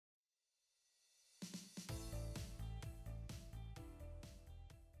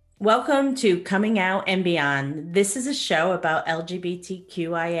Welcome to Coming Out and Beyond. This is a show about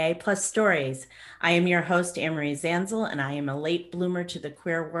LGBTQIA plus stories. I am your host, Anne-Marie Zanzel, and I am a late bloomer to the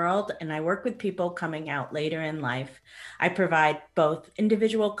queer world, and I work with people coming out later in life. I provide both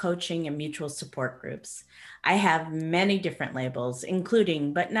individual coaching and mutual support groups. I have many different labels,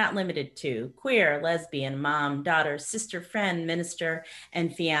 including, but not limited to, queer, lesbian, mom, daughter, sister, friend, minister,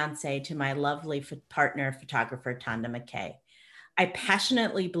 and fiance to my lovely partner, photographer, Tanda McKay. I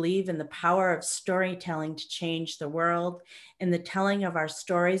passionately believe in the power of storytelling to change the world. In the telling of our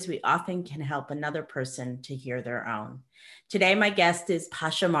stories, we often can help another person to hear their own. Today, my guest is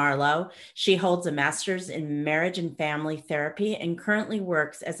Pasha Marlowe. She holds a master's in marriage and family therapy and currently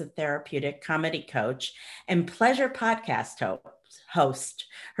works as a therapeutic comedy coach and pleasure podcast host.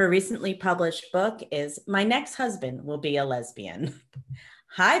 Her recently published book is My Next Husband Will Be a Lesbian.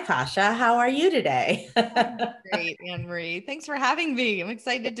 Hi, Pasha. How are you today? Great, Anne-Marie. Thanks for having me. I'm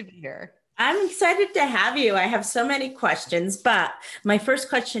excited to be here. I'm excited to have you. I have so many questions, but my first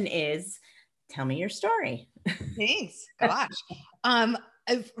question is, tell me your story. Thanks. Gosh. Um,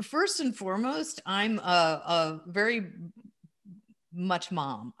 First and foremost, I'm a very much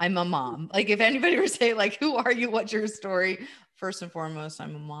mom. I'm a mom. Like if anybody were to say like, who are you? What's your story? First and foremost,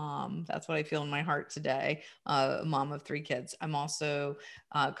 I'm a mom. That's what I feel in my heart today. A mom of 3 kids. I'm also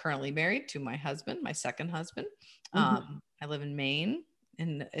currently married to my husband, my second husband. I live in Maine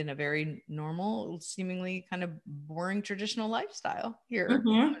in a very normal, seemingly kind of boring traditional lifestyle here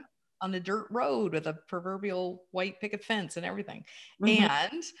on a dirt road with a proverbial white picket fence and everything.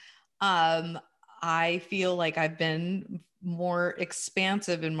 And I feel like I've been more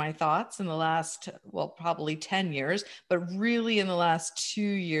expansive in my thoughts in the last, well, probably 10 years, but really in the last 2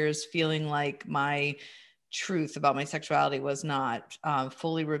 years, feeling like my truth about my sexuality was not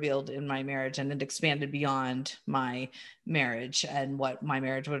fully revealed in my marriage, and it expanded beyond my marriage and what my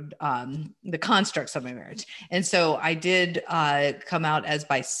marriage would, the constructs of my marriage. And so I did come out as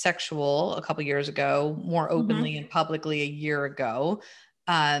bisexual a couple years ago, more openly and publicly a year ago.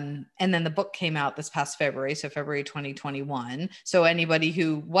 And then the book came out this past February, so February 2021. So anybody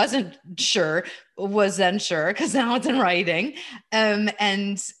who wasn't sure was then sure, because now it's in writing. And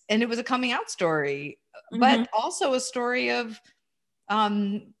it was a coming out story, but also a story of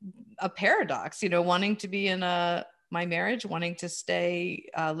a paradox, wanting to be in my marriage, wanting to stay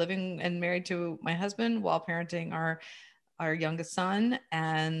living and married to my husband while parenting our youngest son,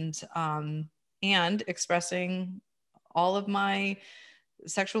 and expressing all of my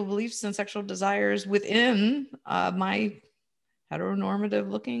sexual beliefs and sexual desires within my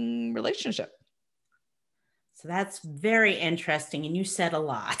heteronormative looking relationship. So that's very interesting. And you said a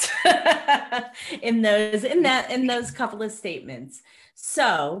lot in those couple of statements.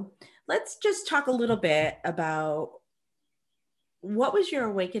 So let's just talk a little bit about what was your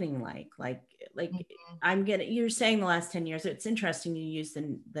awakening like? You're saying the last 10 years. It's interesting you use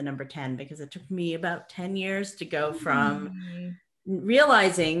the number 10 because it took me about 10 years to go from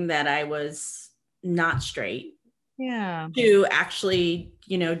realizing that I was not straight to actually,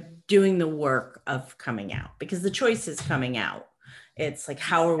 doing the work of coming out, because the choice is coming out. It's like,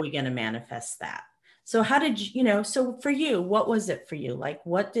 how are we going to manifest that? So how did so for you, what was it for you? Like,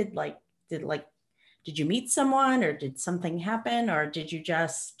 what did you meet someone, or did something happen, or did you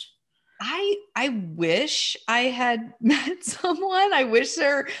just... I wish I had met someone. I wish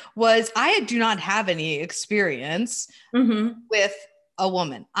I do not have any experience with a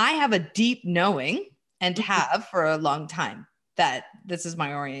woman. I have a deep knowing, and have for a long time, that this is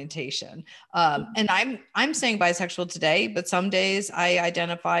my orientation. And I'm saying bisexual today, but some days I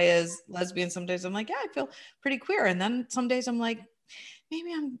identify as lesbian. Some days I'm like, yeah, I feel pretty queer. And then some days I'm like,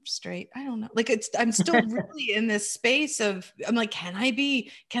 maybe I'm straight. I don't know. Like I'm still really in this space of, I'm like, can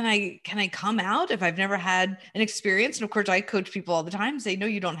I come out if I've never had an experience? And of course I coach people all the time, say, no,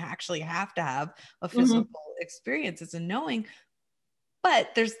 you don't actually have to have a physical experience. It's a knowing.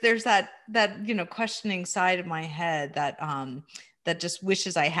 But there's that questioning side of my head that just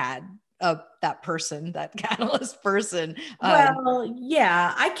wishes I had that person, that catalyst person. Well,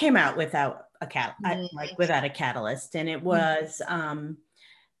 yeah, I came out without without a catalyst, and it was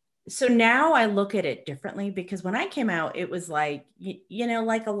so now I look at it differently, because when I came out, it was like,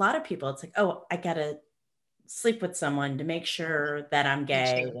 like a lot of people, it's like, oh, I gotta sleep with someone to make sure that I'm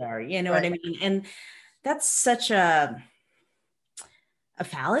gay, or what I mean. And that's such a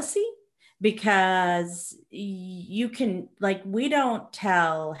fallacy, because you can, like, we don't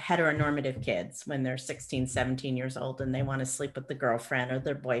tell heteronormative kids when they're 16, 17 years old and they want to sleep with the girlfriend or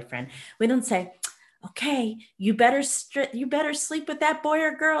their boyfriend. We don't say, okay, you better sleep with that boy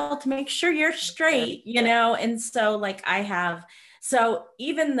or girl to make sure you're straight, And so, like, I have So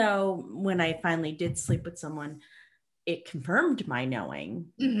even though when I finally did sleep with someone, it confirmed my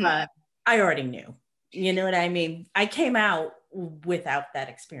knowing, Mhm. but I already knew. You know what I mean? I came out without that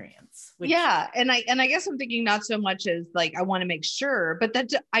experience, which Yeah. And I guess I'm thinking not so much as like, I want to make sure, but that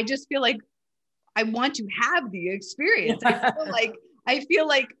I just feel like I want to have the experience. Oh,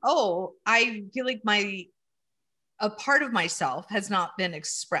 I feel like a part of myself has not been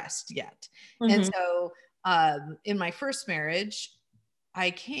expressed yet. And Mhm. so in my first marriage,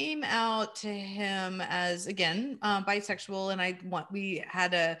 I came out to him as, again, bisexual, and we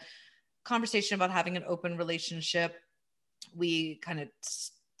had a conversation about having an open relationship. We kind of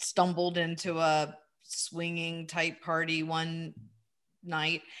stumbled into a swinging type party one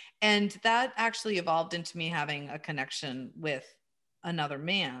night, and that actually evolved into me having a connection with another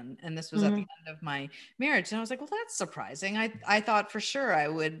man, and this was at the Mhm. end of my marriage. And I was like, well, that's surprising. I thought for sure I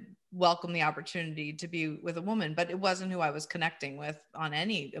would welcome the opportunity to be with a woman, but it wasn't who I was connecting with on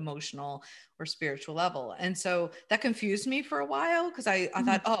any emotional or spiritual level. And so that confused me for a while, because I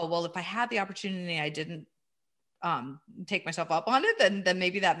thought, Mhm. oh, well, if I had the opportunity, I didn't take myself up on it, then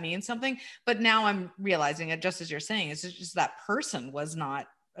maybe that means something. But now I'm realizing it, just as you're saying, it's just that person was not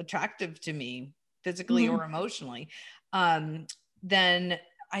attractive to me physically or Mhm. emotionally. um, then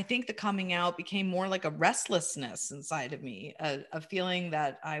I think the coming out became more like a restlessness inside of me, a feeling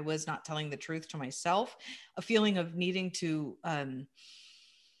that I was not telling the truth to myself, a feeling of needing to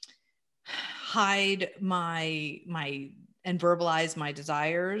hide my and verbalize my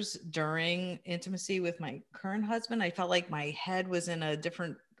desires during intimacy with my current husband. I felt like my head was in a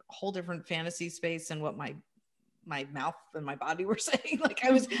whole different fantasy space than what my mouth and my body were saying. Like I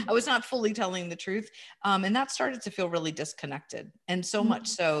was not fully telling the truth. And that started to feel really disconnected. And so much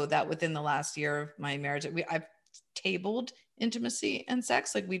Mhm. so that within the last year of my marriage, I've tabled intimacy and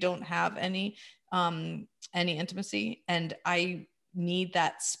sex. Like we don't have any intimacy. And I need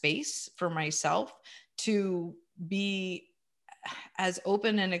that space for myself to be as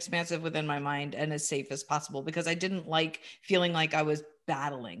open and expansive within my mind and as safe as possible, because I didn't like feeling like I was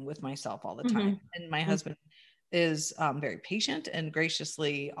battling with myself all the time. Mhm. And my Mhm. husband is very patient and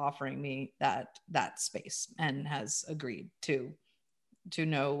graciously offering me that space, and has agreed to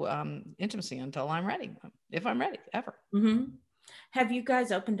no intimacy until I'm ready, if I'm ready ever. Mhm. Have you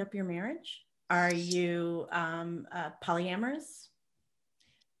guys opened up your marriage? Are you polyamorous?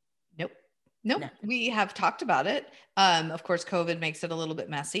 Nope. Nope. No. We have talked about it. Of course, COVID makes it a little bit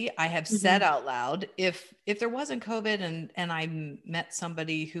messy. I have said Mhm. out loud, if there wasn't COVID and I met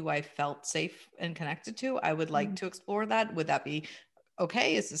somebody who I felt safe and connected to, I would like Mhm. to explore that. Would that be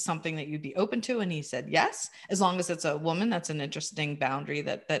okay? Is this something that you'd be open to? And he said yes, as long as it's a woman. That's an interesting boundary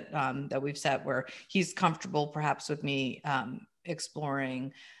that we've set, where he's comfortable, perhaps, with me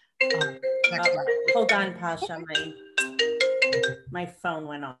exploring sex. Hold on, Pasha. My phone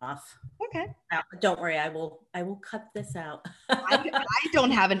went off. Okay. Don't worry, I will cut this out. I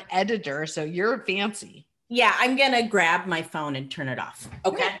don't have an editor, so you're fancy. Yeah, I'm gonna grab my phone and turn it off.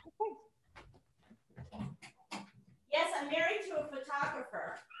 Okay. Okay. Yes, I'm married to a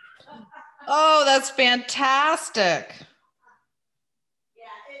photographer. Oh, that's fantastic. Yeah,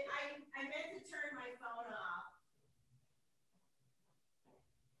 I meant to turn my phone off.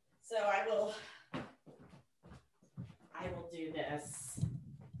 So I will do this.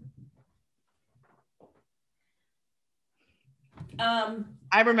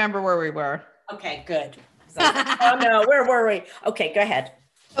 I remember where we were. Okay, good. Oh no, where were we? Okay, go ahead.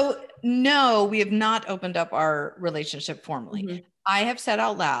 Oh, no, we have not opened up our relationship formally. Mhm. I have said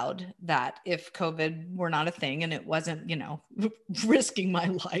out loud that if COVID were not a thing and it wasn't, risking my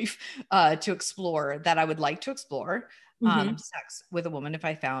life to explore, that I would like to explore Mhm. sex with a woman if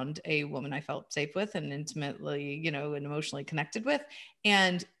I found a woman I felt safe with and intimately, and emotionally connected with.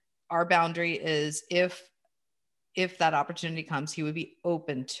 And our boundary is, if that opportunity comes, he would be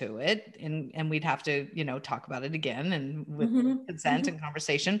open to it, and we'd have to, talk about it again, and with Mhm. consent Mhm. and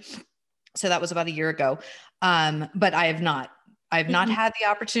conversation. So that was about a year ago. But I've not Mhm. had the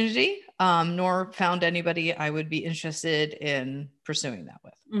opportunity, nor found anybody I would be interested in pursuing that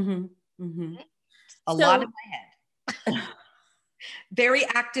with. Mhm. Mhm. A lot So in my head, very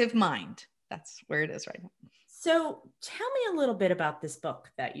active mind. That's where it is right now. So tell me a little bit about this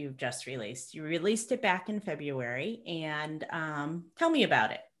book that you've just released. You released it back in February, and tell me about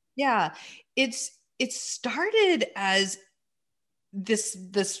it. Yeah, it started as this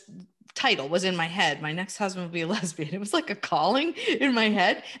title was in my head. My next husband would be a lesbian. It was like a calling in my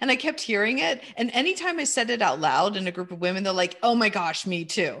head, and I kept hearing it. And anytime I said it out loud in a group of women, they're like, "Oh my gosh, me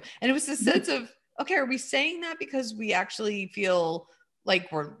too." And it was this sense of, okay, are we saying that because we actually feel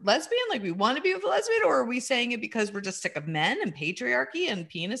like we're lesbian, like we want to be with a lesbian, or are we saying it because we're just sick of men and patriarchy and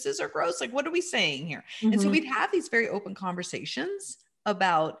penises are gross? Like, what are we saying here? And so Mm-hmm. we'd have these very open conversations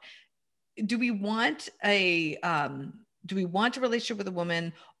about, do we want a relationship with a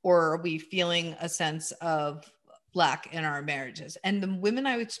woman, or are we feeling a sense of lack in our marriages? And the women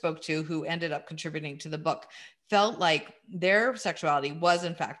I spoke to who ended up contributing to the book felt like their sexuality was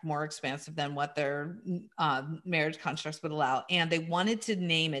in fact more expansive than what their marriage constructs would allow, and they wanted to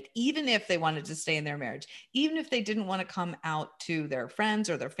name it, even if they wanted to stay in their marriage, even if they didn't want to come out to their friends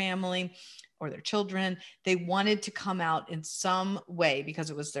or their family or their children. They wanted to come out in some way because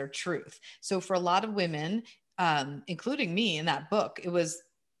it was their truth. So for a lot of women, including me in that book, it was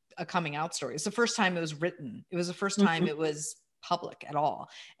a coming out story. It's the first time it was written. It was the first time it was public at all.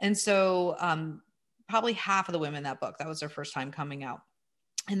 And so probably half of the women in that book, that was their first time coming out.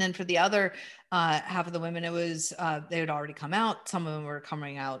 And then for the other half of the women, it was they had already come out. Some of them were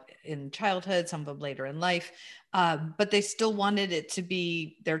coming out in childhood, some of them later in life. But they still wanted it to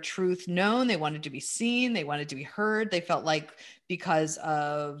be their truth known. They wanted to be seen. They wanted to be heard. They felt like because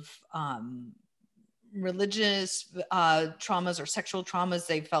of religious traumas or sexual traumas,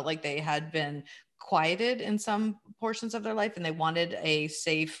 they felt like they had been quieted in some portions of their life, and they wanted a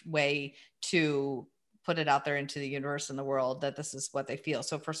safe way to put it out there into the universe and the world that this is what they feel.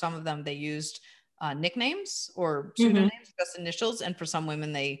 So for some of them, they used nicknames or pseudonyms, just initials, and for some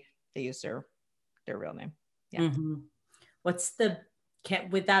women, they used their real name. Yeah. Mm-hmm. What's the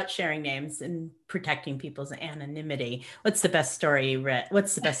without sharing names and protecting people's anonymity? What's the best story you read?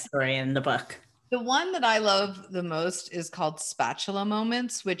 What's the best story in the book? The one that I love the most is called Spatula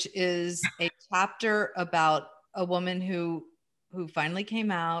Moments, which is a chapter about a woman who finally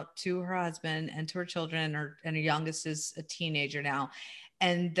came out to her husband and to her children, and her youngest is a teenager now,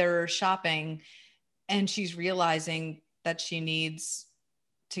 and they're shopping, and she's realizing that she needs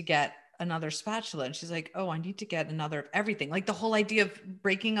to get another spatula, and she's like, oh, I need to get another of everything. Like the whole idea of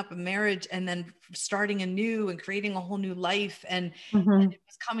breaking up a marriage and then starting anew and creating a whole new life, and it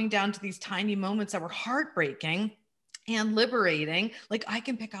was coming down to these tiny moments that were heartbreaking and liberating. Like, I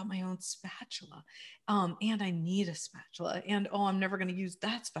can pick out my own spatula, and I need a spatula, and oh, I'm never going to use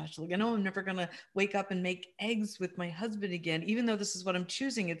that spatula again. Oh, I'm never going to wake up and make eggs with my husband again. Even though this is what I'm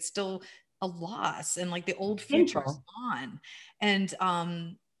choosing, it's still a loss, and like the old future is gone. And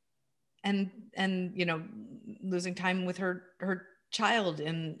you know, losing time with her child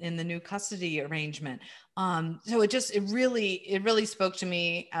in the new custody arrangement. So it really spoke to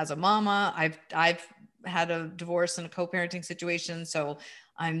me as a mama. I've had a divorce and a co-parenting situation, so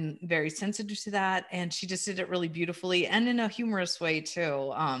I'm very sensitive to that. And she just did it really beautifully and in a humorous way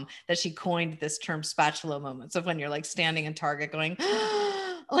too. That she coined this term spatula moments of when you're like standing in Target going,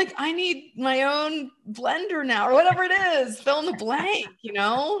 like, I need my own blender now, or whatever it is, fill in the blank, you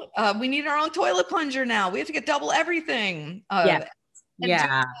know, we need our own toilet plunger now. We have to get double everything.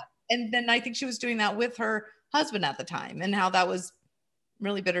 Yeah. And then I think she was doing that with her husband at the time, and how that was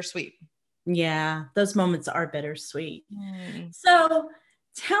really bittersweet. Yeah, those moments are bittersweet. So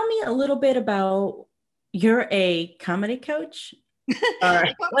tell me a little bit about, you're a comedy coach? Or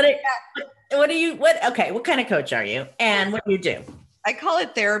what kind of coach are you? And what do you do? I call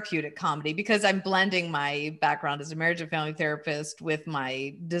it therapeutic comedy because I'm blending my background as a marriage and family therapist with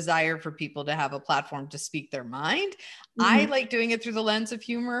my desire for people to have a platform to speak their mind. I like doing it through the lens of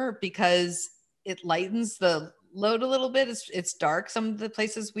humor because it lightens the load a little bit. It's dark, some of the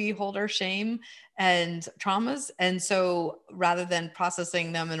places we hold our shame and traumas. And so rather than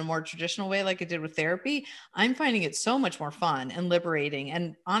processing them in a more traditional way like I did with therapy, I'm finding it so much more fun and liberating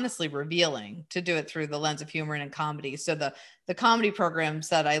and honestly revealing to do it through the lens of humor and in comedy. So the comedy programs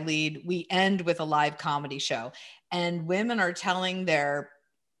that I lead, we end with a live comedy show, and women are telling their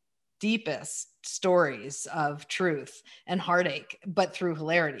deepest stories of truth and heartache, but through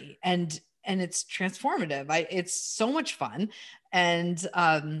hilarity. And it's transformative. It's so much fun. And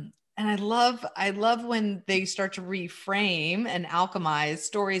I love when they start to reframe and alchemize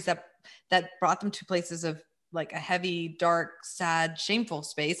stories that brought them to places of like a heavy, dark, sad, shameful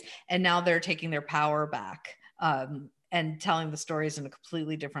space. And now they're taking their power back and telling the stories in a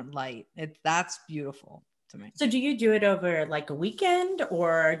completely different light. That's beautiful to me. So do you do it over like a weekend,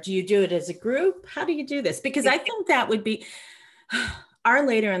 or do you do it as a group? How do you do this? Because I think that would be our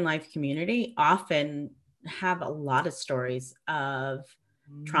later in life community often have a lot of stories of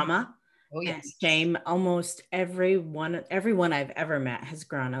trauma and shame. Almost everyone I've ever met has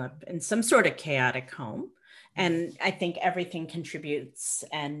grown up in some sort of chaotic home. And I think everything contributes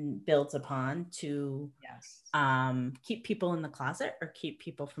and builds upon to Yes. keep people in the closet or keep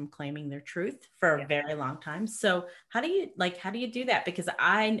people from claiming their truth for a Yeah. very long time. So how do you do that? Because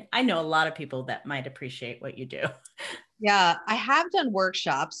I know a lot of people that might appreciate what you do. Yeah, I have done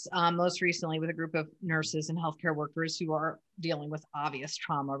workshops most recently with a group of nurses and healthcare workers who are dealing with obvious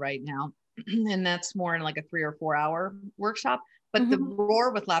trauma right now. And that's more in like a 3 or 4 hour workshop. But the Mhm.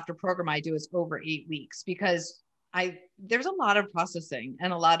 Roar with Laughter program I do is over 8 weeks because there's a lot of processing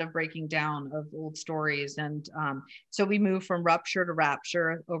and a lot of breaking down of old stories. And so we move from rupture to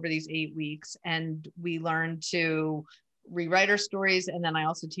rapture over these 8 weeks, and we learn to rewrite our stories. And then I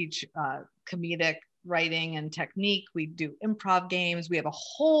also teach comedic writing and technique. We do improv games. We have a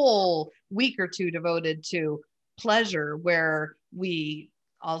whole week or two devoted to pleasure, where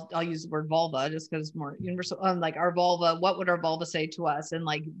I'll use the word vulva just because it's more universal. Like our vulva, what would our vulva say to us? And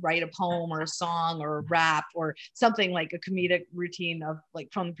like write a poem or a song or a rap or something, like a comedic routine of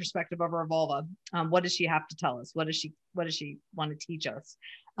like from the perspective of our vulva. What does she have to tell us? What does she want to teach us?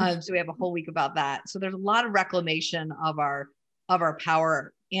 So we have a whole week about that. So there's a lot of reclamation of our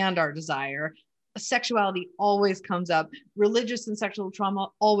power and our desire. Sexuality always comes up. Religious and sexual trauma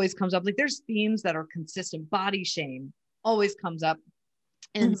always comes up. Like there's themes that are consistent. Body shame always comes up.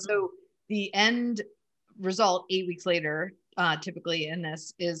 And Mhm. so the end result 8 weeks later, typically in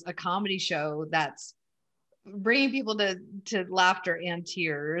this, is a comedy show that's bringing people to laughter and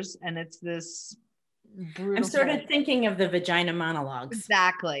tears. And it's this I'm brutal sort play. of thinking of the vagina monologues.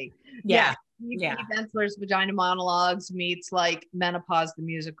 Exactly. Yeah. Yeah. Yeah. Keith Ensler's Vagina Monologues meets like Menopause the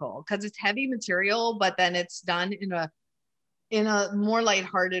musical, because it's heavy material, but then it's done in a more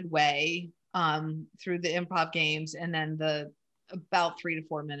lighthearted way through the improv games, and then the about 3 to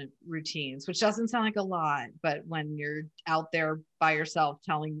 4 minute routines, which doesn't sound like a lot, but when you're out there by yourself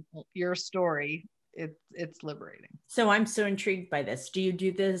telling your story, it's liberating. So I'm so intrigued by this. Do you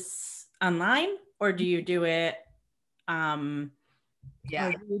do this online or do you do it um or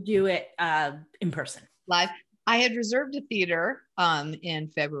Yeah, do you do it in person? live. I had reserved a theater in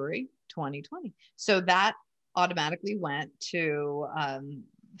February 2020, so that automatically went to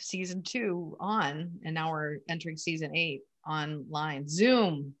season 2 on, and now we're entering season 8 online.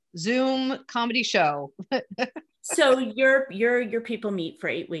 Zoom comedy show. So your people meet for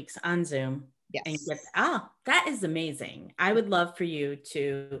 8 weeks on Zoom and Yes. get that is amazing. I would love for you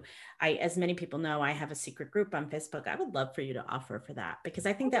to as many people know, I have a secret group on Facebook. I would love for you to offer for that because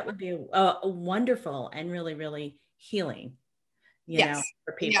I think that would be a wonderful and really, really healing, Yes.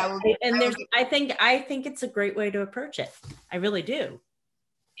 for Yeah. people. And there's I think it's a great way to approach it. I really do.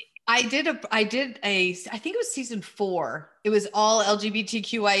 I did a, I think it was season 4. It was all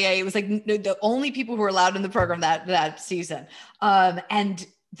LGBTQIA. It was like the only people who were allowed in the program that season. And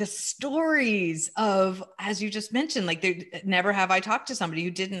the stories of, as you just mentioned, like never have I talked to somebody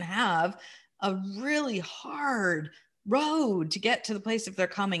who didn't have a really hard road to get to the place if they're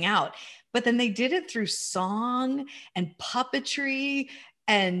coming out. But then they did it through song and puppetry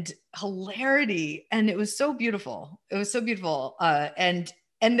and hilarity. And it was so beautiful. It was so beautiful.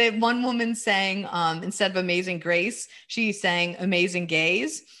 And then one woman sang, instead of Amazing Grace, she sang Amazing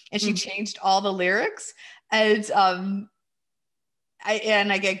Gaze, and she Mhm. changed all the lyrics. And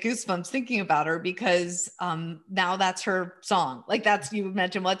I get goosebumps thinking about her because now that's her song. Like you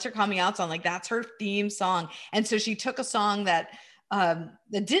mentioned, what's her coming out song? Like that's her theme song. And so she took a song that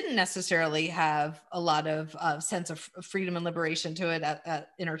didn't necessarily have a lot of sense of freedom and liberation to it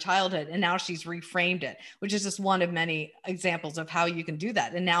in her childhood, and now she's reframed it, which is just one of many examples of how you can do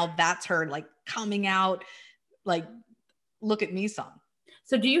that. And now that's her like coming out, like look at me song.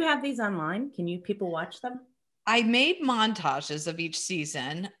 So do you have these online? Can you people watch them? I made montages of each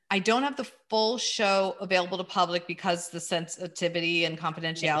season. I don't have the full show available to public because the sensitivity and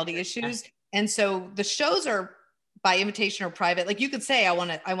confidentiality issues. And so the shows are by invitation or private. Like you could say, I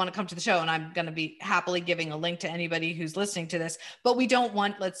want to come to the show, and I'm going to be happily giving a link to anybody who's listening to this. But we don't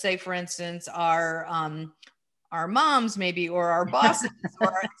want, let's say, for instance, our moms maybe, or our bosses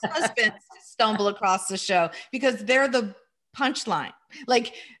or our husbands to stumble across the show because they're the punchline.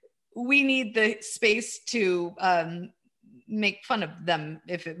 Like we need the space to make fun of them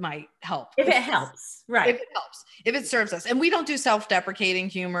if it might help. If it helps, right. If it helps, if it serves us. And we don't do self-deprecating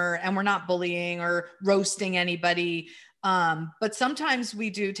humor, and we're not bullying or roasting anybody. But sometimes we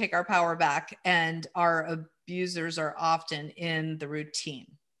do take our power back, and our abusers are often in the routine,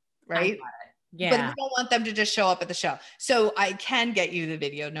 right? but we Yeah. don't want them to just show up at the show. So I can get you the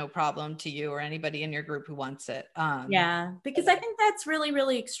video, no problem, to you or anybody in your group who wants it. Yeah, because I think that's really,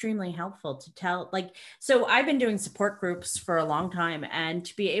 really extremely helpful to tell. Like, so I've been doing support groups for a long time, and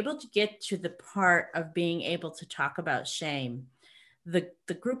to be able to get to the part of being able to talk about shame, the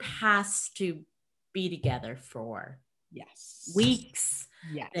group has to be together for Yes. weeks.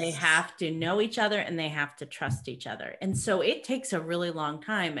 They Yes. have to know each other and they have to trust each other. And so it takes a really long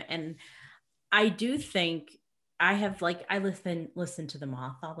time. And I do think I have like I listen to the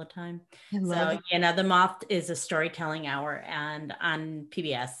Moth all the time. I love So it. the Moth is a storytelling hour and on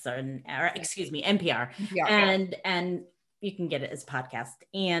PBS or Yeah. excuse me NPR, NPR. and you can get it as a podcast.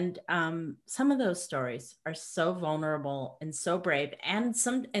 And some of those stories are so vulnerable and so brave, and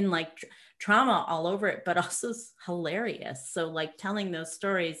some and like trauma all over it, but also hilarious. So like telling those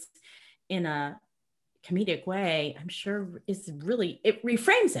stories in a comedic way, I'm sure is really it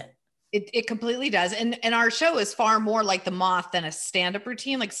reframes it. It completely does. And our show is far more like the Moth than a stand-up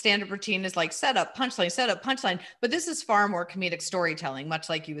routine. Like stand-up routine is like set up, punchline. But this is far more comedic storytelling, much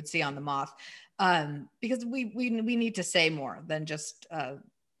like you would see on the Moth. Because we need to say more than just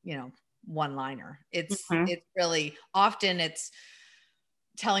one liner. Mhm. It's really often it's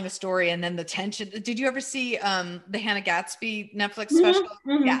telling a story and then the tension. Did you ever see the Hannah Gatsby Netflix Mhm. special?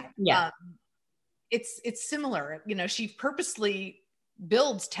 Yeah. Mhm. Yeah. It's similar. She purposely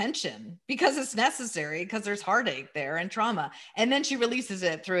builds tension because it's necessary, because there's heartache there and trauma, and then she releases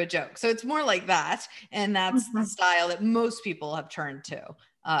it through a joke. So it's more like that, and that's the Mhm. style that most people have turned to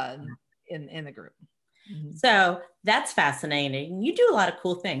in the group. Mhm. So that's fascinating. You do a lot of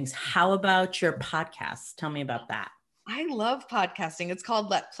cool things. How about your podcast? Tell me about that. I love podcasting. It's called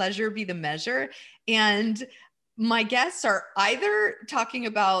Let Pleasure Be the Measure. And my guests are either talking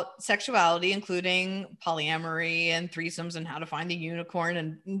about sexuality, including polyamory and threesomes and how to find the unicorn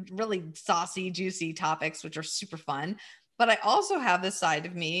and really saucy, juicy topics, which are super fun. But I also have this side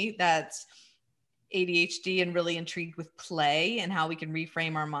of me that's ADHD and really intrigued with play and how we can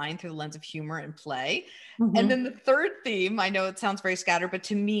reframe our mind through the lens of humor and play. And Mhm. then the third theme, I know it sounds very scattered, but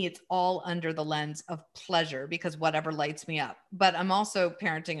to me, it's all under the lens of pleasure, because whatever lights me up. But I'm also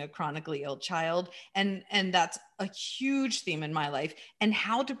parenting a chronically ill child, and that's a huge theme in my life, and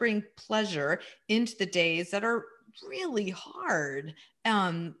how to bring pleasure into the days that are really hard.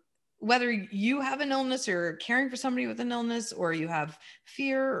 Whether you have an illness or caring for somebody with an illness, or you have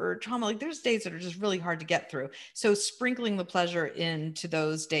fear or trauma, like there's days that are just really hard to get through. So sprinkling the pleasure into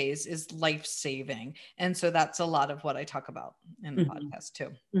those days is life-saving. And so that's a lot of what I talk about in the Mhm. podcast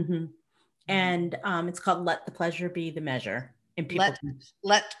too. Mhm. And it's called Let the Pleasure Be the Measure. And people Let can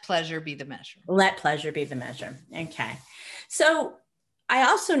let pleasure be the measure. let pleasure be the measure. Okay. So I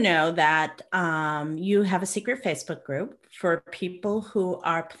also know that you have a secret Facebook group for people who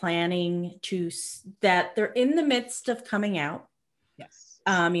are planning that they're in the midst of coming out, Yes.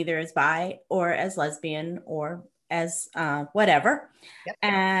 either as bi or as lesbian or as whatever. Yep.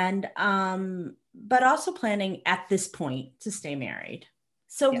 And, but also planning at this point to stay married.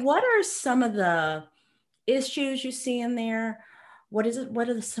 So, Yes. what are some of the issues you see in there? What is it? What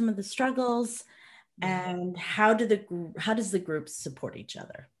are some of the struggles? Yeah. And how does the group support each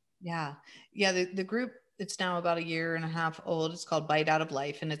other? Yeah. Yeah. The group, it's now about a year and a half old. It's called Bite Out of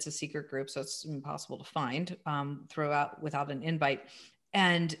Life, and it's a secret group. So it's impossible to find throughout without an invite.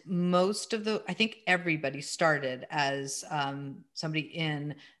 And I think everybody started as somebody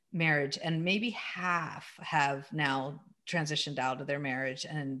in marriage, and maybe half have now transitioned out of their marriage,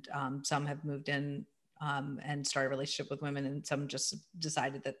 and some have moved in and started a relationship with women, and some just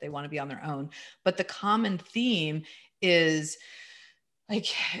decided that they want to be on their own. But the common theme is like,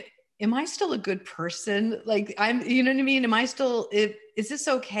 am I still a good person? Like, you know what I mean? Am I still, is this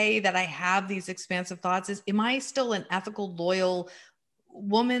okay that I have these expansive thoughts? Am I still an ethical, loyal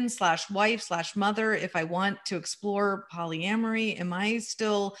woman slash wife slash mother if I want to explore polyamory? Am I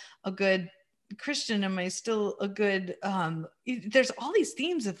still a good Christian? Am I still a good, there's all these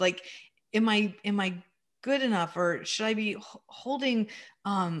themes of like, am I good enough, or should I be holding,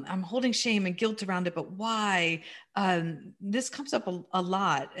 I'm holding shame and guilt around it, but why? This comes up a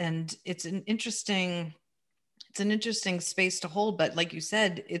lot, and it's an interesting space to hold. But like you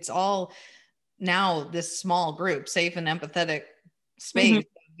said, it's all now this small group, safe and empathetic Mhm. space,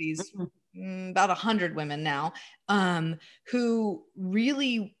 these Mhm. about 100 women now, who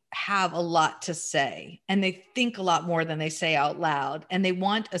really have a lot to say, and they think a lot more than they say out loud, and they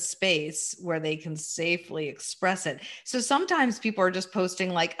want a space where they can safely express it. So sometimes people are just posting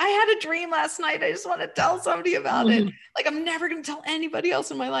like, I had a dream last night, I just want to tell somebody about it, Mhm. like I'm never going to tell anybody else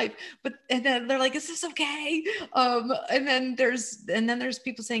in my life. And then they're like, is this okay? And then there's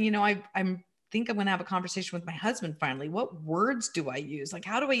people saying, I'm think I'm going to have a conversation with my husband finally. What words do I use? Like,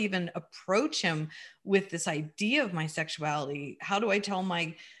 how do I even approach him with this idea of my sexuality? How do I tell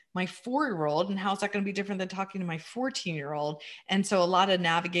my 4-year-old, and how is that going to be different than talking to my 14-year-old? And so a lot of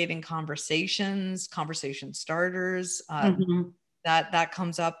navigating conversation starters, that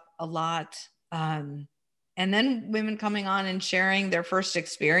comes up a lot. And then women coming on and sharing their first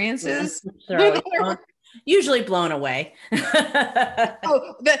experiences. Usually blown away.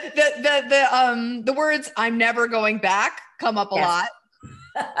 Oh, the words "I'm never going back" come up a lot.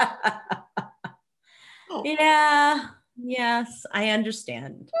 Yeah. Yes, I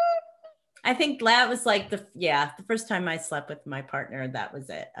understand. I think that was like the first time I slept with my partner, that was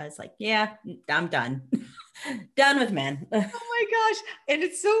it. I was like, yeah, I'm done. Done with men. Oh my gosh. And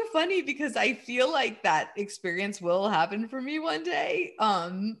it's so funny because I feel like that experience will happen for me one day.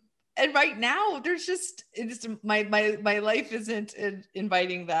 And right now there's just, it's my life isn't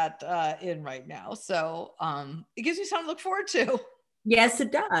inviting that in right now. So it gives me something to look forward to. Yes,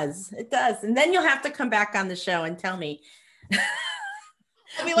 it does. It does. And then you'll have to come back on the show and tell me.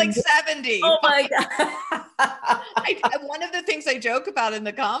 I'll be like 70. Oh my God. One of the things I joke about in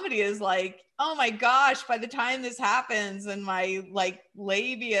the comedy is like, oh my gosh, by the time this happens and my like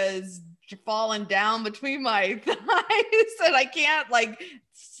labia is falling down between my thighs and I can't like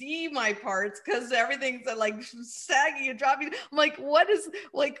see my parts because everything's like sagging and dropping. I'm like, what is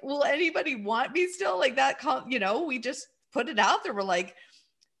like, will anybody want me still? Like that, you know, we just put it out there. We're like,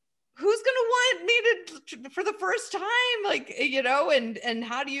 who's going to want me to for the first time, like, you know, and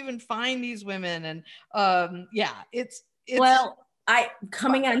how do you even find these women? And yeah, it's well,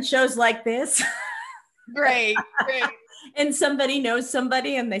 coming on shows like this. Great. And somebody knows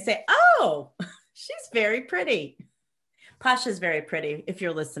somebody and they say, oh, she's very pretty. Pasha's very pretty if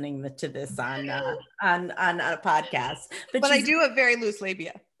you're listening to this on a podcast. But I do have very loose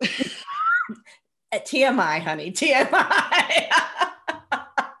labia. TMI, honey, TMI.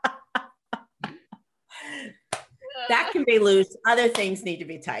 That can be loose. Other things need to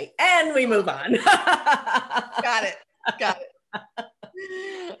be tight. And we move on. Got it.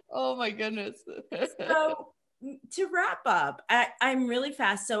 Oh my goodness. So to wrap up, I'm really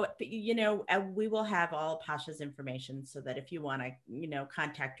fast. So, you know, we will have all Pasha's information so that if you want to, you know,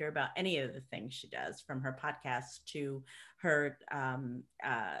 contact her about any of the things she does, from her podcast to her,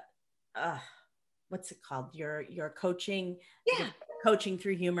 what's it called? Your coaching, coaching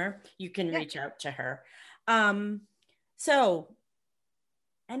through humor, you can reach out to her. So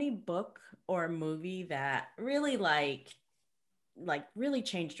any book or movie that really like really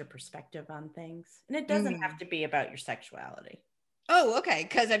changed your perspective on things? And it doesn't have to be about your sexuality. Oh, okay.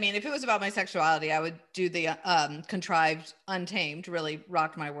 Because I mean, if it was about my sexuality, I would do the contrived Untamed. Really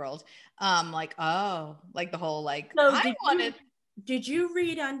rocked my world. Like, oh, like the whole like. So did you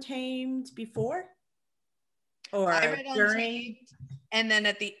read Untamed before? Or I read during? Untamed, and then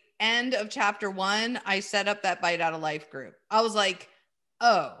at the end of chapter 1, I set up that Bite Out of Life group. I was like,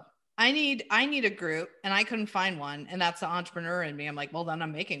 oh, I need a group, and I couldn't find one. And that's the entrepreneur in me. I'm like, well, then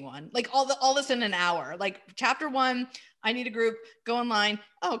I'm making one. Like all this in an hour. Like chapter 1, I need a group, go online.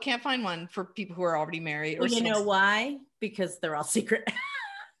 Oh, can't find one for people who are already married. Well, you know why? Because they're all secret.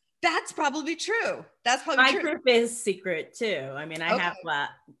 That's probably true. My group is secret too. I mean, I have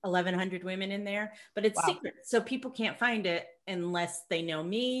 1,100 women in there, but it's secret. So people can't find it unless they know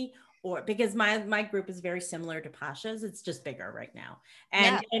me, or because my group is very similar to Pasha's. It's just bigger right now.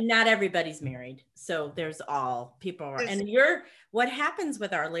 And not everybody's married. So there's all people are, and what happens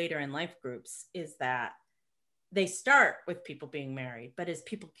with our later in life groups is that they start with people being married, but as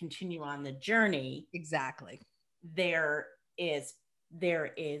people continue on the journey, there is,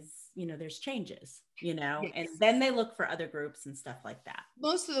 you know, there's changes, you know, and then they look for other groups and stuff like that.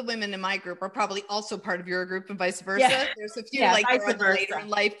 Most of the women in my group are probably also part of your group and vice versa. Yeah. There's a few like the later in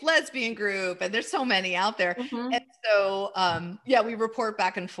life lesbian group, and there's so many out there. And so, we report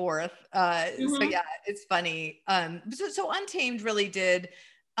back and forth. So yeah, it's funny. So Untamed really did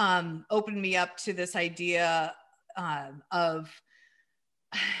open me up to this idea of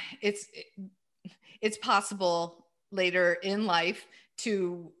it's possible later in life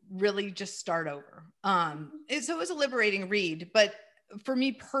to really just start over. So it was a liberating read, but for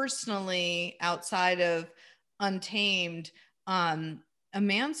me personally, outside of Untamed, A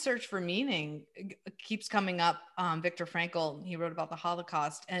Man's Search for Meaning keeps coming up. Viktor Frankl, he wrote about the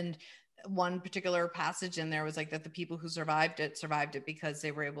Holocaust, and one particular passage in there was like that the people who survived it because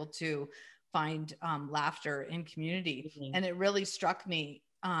they were able to find laughter in community. And it really struck me,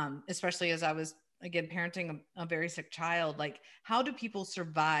 especially as I was again parenting a very sick child. Like, how do people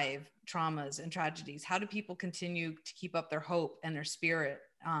survive traumas and tragedies? How do people continue to keep up their hope and their spirit?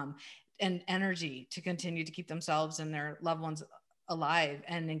 and energy to continue to keep themselves and their loved ones alive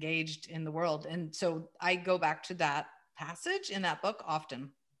and engaged in the world. And so I go back to that passage in that book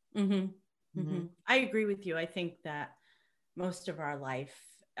often. I agree with you. I think that most of our life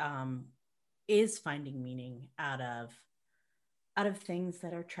is finding meaning out of things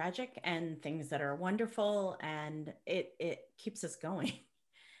that are tragic and things that are wonderful, and it keeps us going.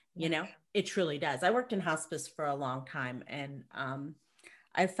 You know, it truly does. I worked in hospice for a long time, and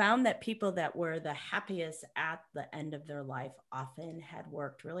I found that people that were the happiest at the end of their life often had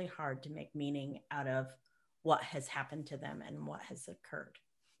worked really hard to make meaning out of what has happened to them and what has occurred.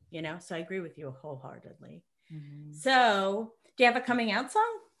 You know, so I agree with you wholeheartedly. So, do you have a coming out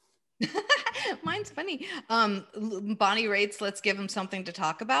song? Mine's funny. Bonnie Raitt's "Let's Give Him Something to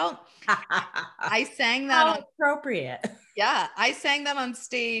Talk About." I sang that. How appropriate. Yeah, I sang that on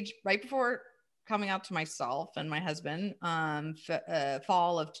stage right before coming out to myself and my husband.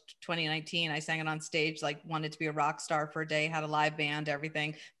 Fall of 2019, I sang it on stage. Like, wanted to be a rock star for a day. Had a live band,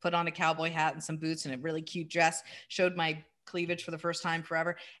 everything. Put on a cowboy hat and some boots and a really cute dress. Showed my cleavage for the first time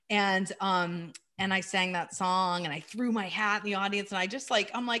forever. And I sang that song, and I threw my hat in the audience, and I just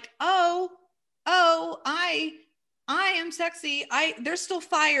I'm like, oh, I am sexy. There's still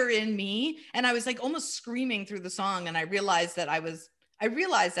fire in me. And I was like almost screaming through the song. And I realized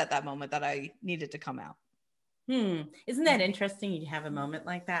at that moment that I needed to come out. Isn't that interesting? You have a moment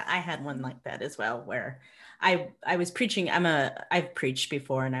like that. I had one like that as well, where I was preaching. I've preached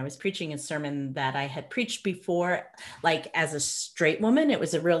before, and I was preaching a sermon that I had preached before, like as a straight woman. It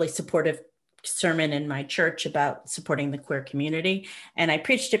was a really supportive sermon in my church about supporting the queer community. And I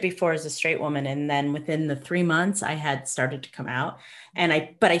preached it before as a straight woman. And then within the 3 months I had started to come out,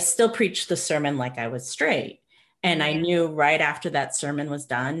 but I still preached the sermon like I was straight. And I knew right after that sermon was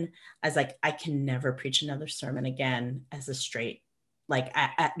done, I was like, I can never preach another sermon again as a straight, like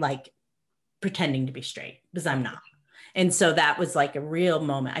pretending to be straight, because I'm not. And so that was like a real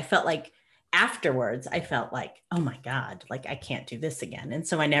moment. I felt like afterwards, I felt like, oh my God, like I can't do this again. And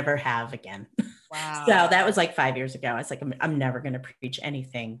so I never have again. Wow. So that was like 5 years ago. I was like, I'm never going to preach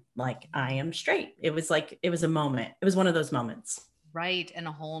anything like I am straight. It was a moment. It was one of those moments. Right. And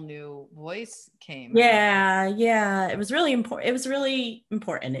a whole new voice came. Yeah. Yeah. It was really important. It was really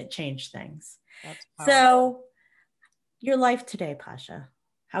important. It changed things. So your life today, Pasha,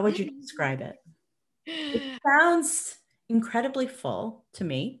 how would you describe it? It sounds incredibly full to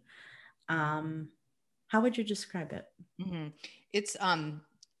me. How would you describe it? It's,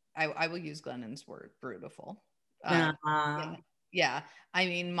 I will use Glennon's word, beautiful. Yeah. I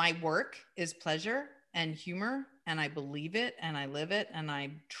mean, my work is pleasure and humor, and I believe it and I live it, and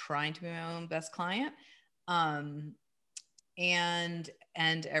I'm trying to be my own best client. And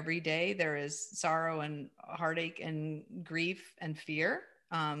every day there is sorrow and heartache and grief and fear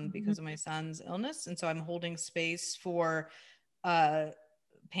because of my son's illness. And so I'm holding space for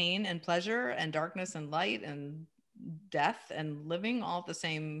pain and pleasure and darkness and light and death and living all at the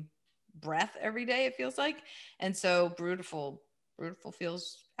same breath every day, it feels like. And so beautiful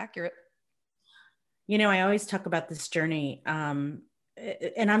feels accurate. You know, I always talk about this journey, and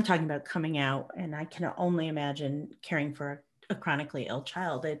I'm talking about coming out, and I can only imagine caring for a chronically ill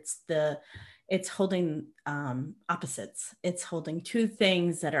child. It's holding opposites. It's holding two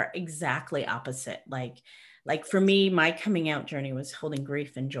things that are exactly opposite. Like for me, my coming out journey was holding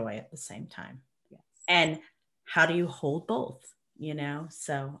grief and joy at the same time. Yes. And how do you hold both? You know,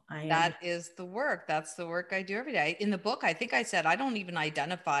 so that is the work. That's the work I do every day. In the book, I think I said, I don't even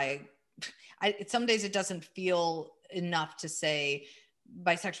identify. Some days it doesn't feel enough to say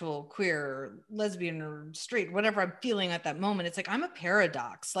bisexual, queer, lesbian, or straight, whatever I'm feeling at that moment. It's like, I'm a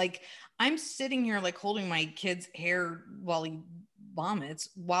paradox. Like, I'm sitting here, like holding my kid's hair while he vomits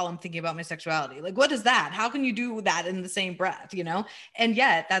while I'm thinking about my sexuality. Like, what is that? How can you do that in the same breath, you know? And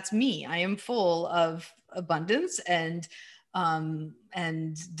yet that's me. I am full of abundance and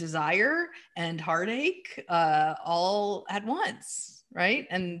desire and heartache, all at once. Right.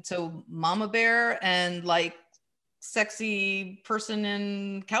 And so mama bear and like sexy person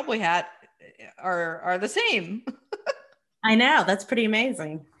in cowboy hat are the same. I know, that's pretty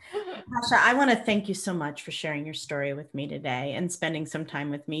amazing. Pasha, I want to thank you so much for sharing your story with me today and spending some time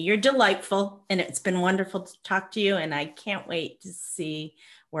with me. You're delightful, and it's been wonderful to talk to you. And I can't wait to see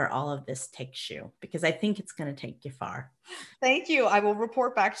where all of this takes you, because I think it's going to take you far. Thank you. I will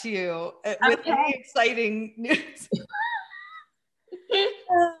report back to you with any exciting news.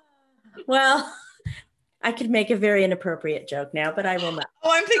 Well, I could make a very inappropriate joke now, but I will not.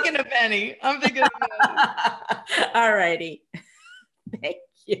 Oh, I'm thinking of Benny. All righty. Thank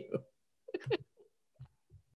you.